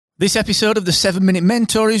This episode of the 7 Minute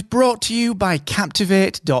Mentor is brought to you by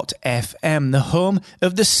Captivate.fm, the home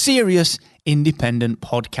of the serious independent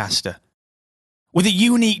podcaster. With a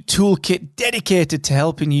unique toolkit dedicated to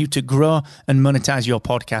helping you to grow and monetize your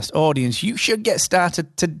podcast audience, you should get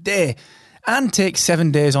started today and take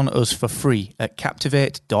 7 days on us for free at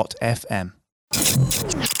Captivate.fm.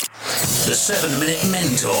 The 7 Minute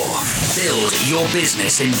Mentor. Build your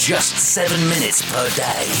business in just 7 minutes per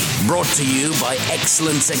day. Brought to you by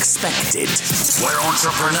Excellence Expected, where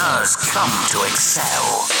entrepreneurs come to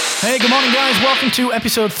excel. Hey, good morning, guys. Welcome to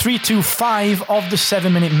episode 325 of the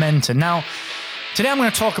 7 Minute Mentor. Now, today I'm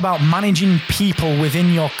going to talk about managing people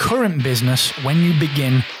within your current business when you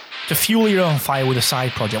begin to fuel your own fire with a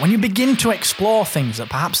side project, when you begin to explore things that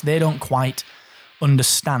perhaps they don't quite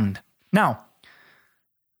understand. Now,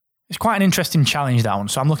 it's quite an interesting challenge, that one,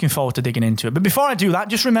 so I'm looking forward to digging into it. But before I do that,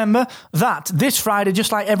 just remember that this Friday,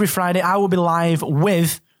 just like every Friday, I will be live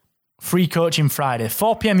with Free Coaching Friday,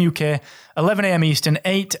 4 p.m. UK, 11 a.m. Eastern,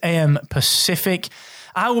 8 a.m. Pacific.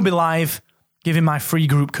 I will be live giving my free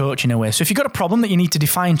group coaching away. So if you've got a problem that you need to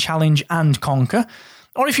define, challenge, and conquer,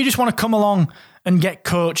 or if you just want to come along and get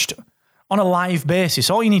coached on a live basis,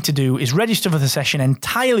 all you need to do is register for the session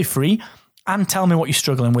entirely free and tell me what you're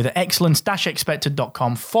struggling with at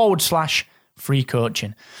excellence-expected.com/free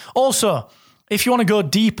coaching. Also, if you want to go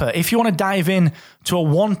deeper, if you want to dive in to a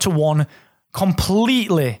one-to-one,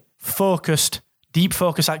 completely focused, deep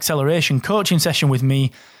focus acceleration coaching session with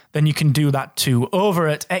me, then you can do that too over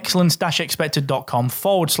at excellence-expected.com/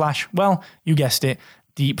 well, you guessed it,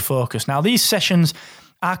 deep focus. Now, these sessions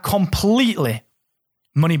are completely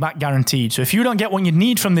money back guaranteed. So if you don't get what you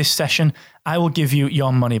need from this session, I will give you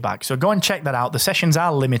your money back. So go and check that out. The sessions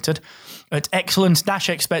are limited at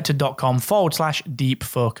excellence-expected.com/deep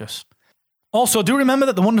focus. Also, do remember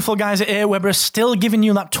that the wonderful guys at Aweber are still giving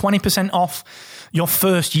you that 20% off your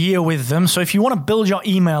first year with them. So if you want to build your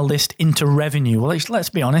email list into revenue, well, let's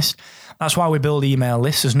be honest, that's why we build email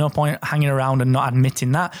lists. There's no point hanging around and not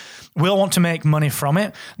admitting that. We'll want to make money from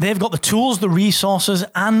it. They've got the tools, the resources,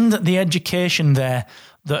 and the education there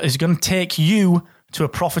that is going to take you to a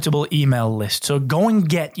profitable email list. So go and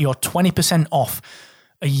get your 20% off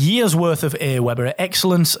a year's worth of Aweber at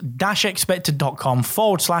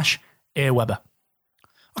excellence-expected.com/Aweber.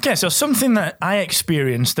 Okay, so something that I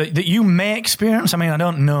experienced that you may experience, I mean, I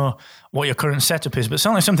don't know what your current setup is, but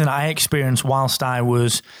certainly something that I experienced whilst I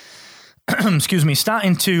was,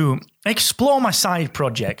 starting to explore my side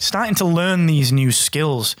project, starting to learn these new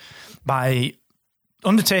skills by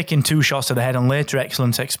undertaking 2 Shots to the Head and later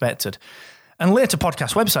Excellence Expected, and later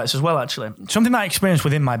podcast websites as well, actually. Something that I experienced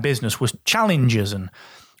within my business was challenges and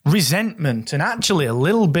resentment and actually a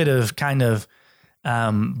little bit of kind of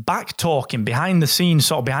back talking, behind the scenes,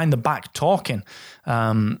 sort of behind the back talking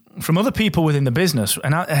from other people within the business.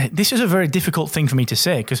 And this is a very difficult thing for me to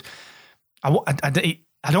say because I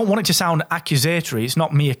don't want it to sound accusatory. It's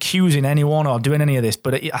not me accusing anyone or doing any of this,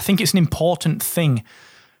 but I think it's an important thing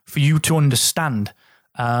for you to understand.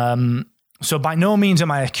 So by no means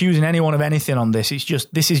am I accusing anyone of anything on this.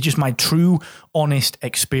 This is just my true, honest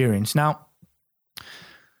experience. Now,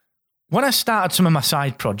 when I started some of my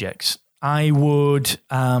side projects, I would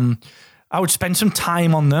spend some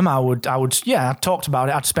time on them. I talked about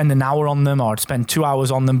it. I'd spend an hour on them or I'd spend 2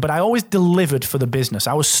 hours on them, but I always delivered for the business.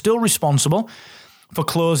 I was still responsible for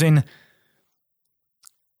closing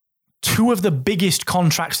 2 of the biggest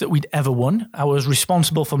contracts that we'd ever won. I was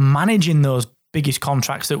responsible for managing those biggest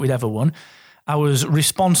contracts that we'd ever won. I was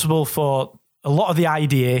responsible for a lot of the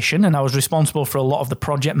ideation and I was responsible for a lot of the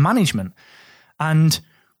project management. And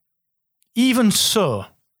even so,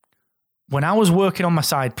 when I was working on my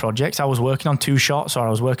side projects, I was working on 2 Shots or I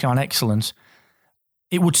was working on Excellence,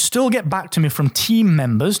 it would still get back to me from team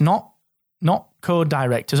members, not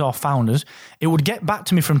co-directors or founders. It would get back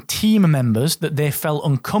to me from team members that they felt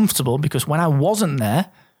uncomfortable because when I wasn't there,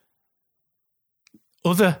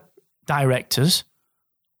 other directors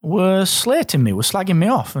were slating me, were slagging me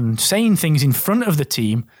off and saying things in front of the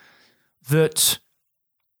team that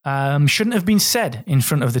shouldn't have been said in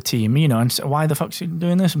front of the team, and why the fuck's he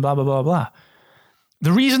doing this and blah, blah, blah, blah.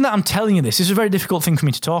 The reason that I'm telling you this is a very difficult thing for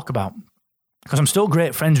me to talk about because I'm still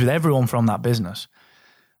great friends with everyone from that business.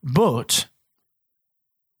 But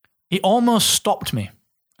it almost stopped me.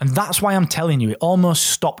 And that's why I'm telling you, it almost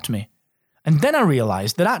stopped me. And then I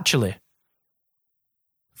realized that actually,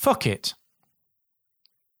 fuck it.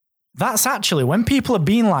 That's actually, when people are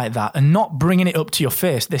being like that and not bringing it up to your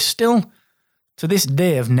face, they still, to this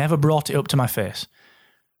day, have never brought it up to my face.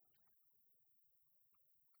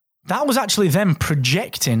 That was actually them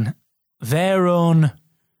projecting their own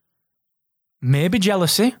maybe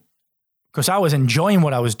jealousy, because I was enjoying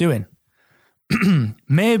what I was doing.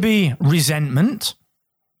 Maybe resentment.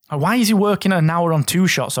 Why is he working an hour on 2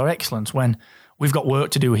 shots or excellence when we've got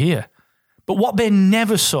work to do here? But what they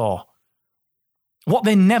never saw,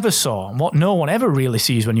 and what no one ever really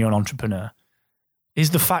sees when you're an entrepreneur,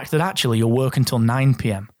 is the fact that actually you'll work until 9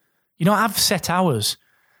 p.m. You know, I've set hours.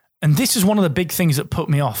 And this is one of the big things that put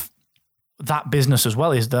me off that business as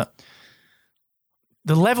well, is that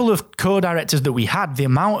the level of co-directors that we had, the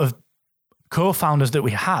amount of co-founders that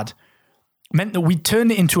we had, meant that we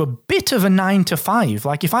turned it into a bit of a 9 to 5.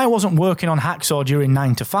 Like if I wasn't working on Hacksaw during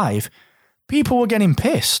 9 to 5, people were getting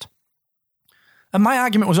pissed. And my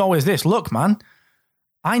argument was always this: look, man,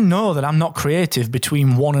 I know that I'm not creative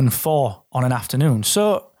between 1 and 4 on an afternoon.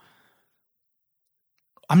 So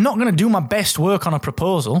I'm not going to do my best work on a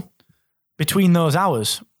proposal between those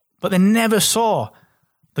hours. But they never saw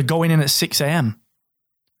the going in at 6 a.m.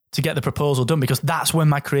 to get the proposal done, because that's when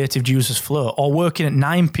my creative juices flow, or working at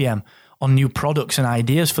 9 p.m. on new products and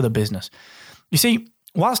ideas for the business. You see,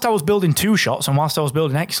 whilst I was building 2 shots and whilst I was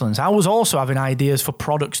building excellence, I was also having ideas for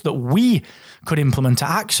products that we could implement at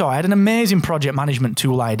Hacksaw. I had an amazing project management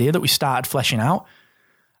tool idea that we started fleshing out.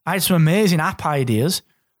 I had some amazing app ideas,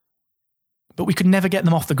 but we could never get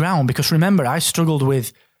them off the ground because, remember, I struggled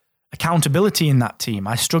with accountability in that team.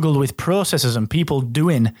 I struggled with processes and people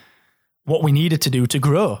doing what we needed to do to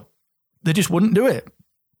grow. They just wouldn't do it.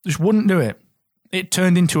 Just wouldn't do it. It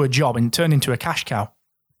turned into a job and turned into a cash cow.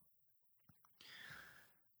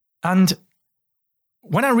 And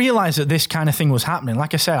when I realized that this kind of thing was happening,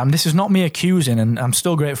 like I said, this is not me accusing, and I'm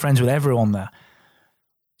still great friends with everyone there,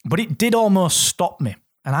 but it did almost stop me.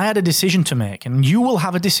 And I had a decision to make, and you will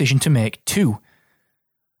have a decision to make too.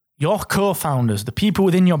 Your co-founders, the people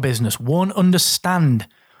within your business, won't understand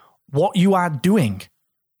what you are doing.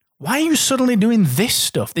 Why are you suddenly doing this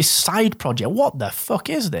stuff, this side project? What the fuck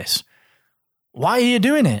is this? Why are you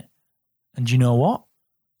doing it? And you know what?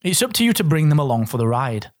 It's up to you to bring them along for the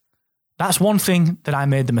ride. That's one thing that I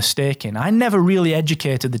made the mistake in. I never really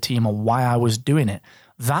educated the team on why I was doing it.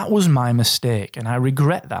 That was my mistake, and I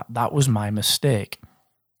regret that. That was my mistake.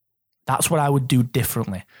 That's what I would do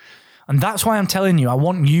differently. And that's why I'm telling you, I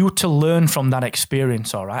want you to learn from that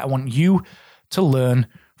experience, all right? I want you to learn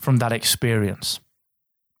from that experience.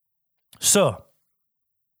 So,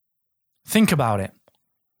 think about it.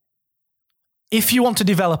 If you want to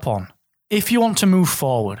develop on, if you want to move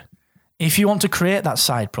forward, if you want to create that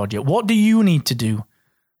side project, what do you need to do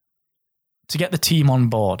to get the team on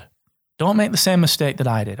board? Don't make the same mistake that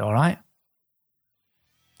I did, all right?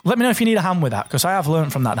 Let me know if you need a hand with that, because I have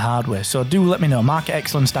learned from that the hard way. So do let me know,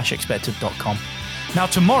 marketexcellence-expected.com. Now,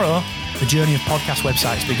 tomorrow, the journey of podcast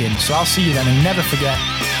websites begins. So I'll see you then, and never forget,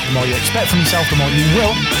 the more you expect from yourself, the more you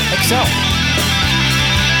will excel.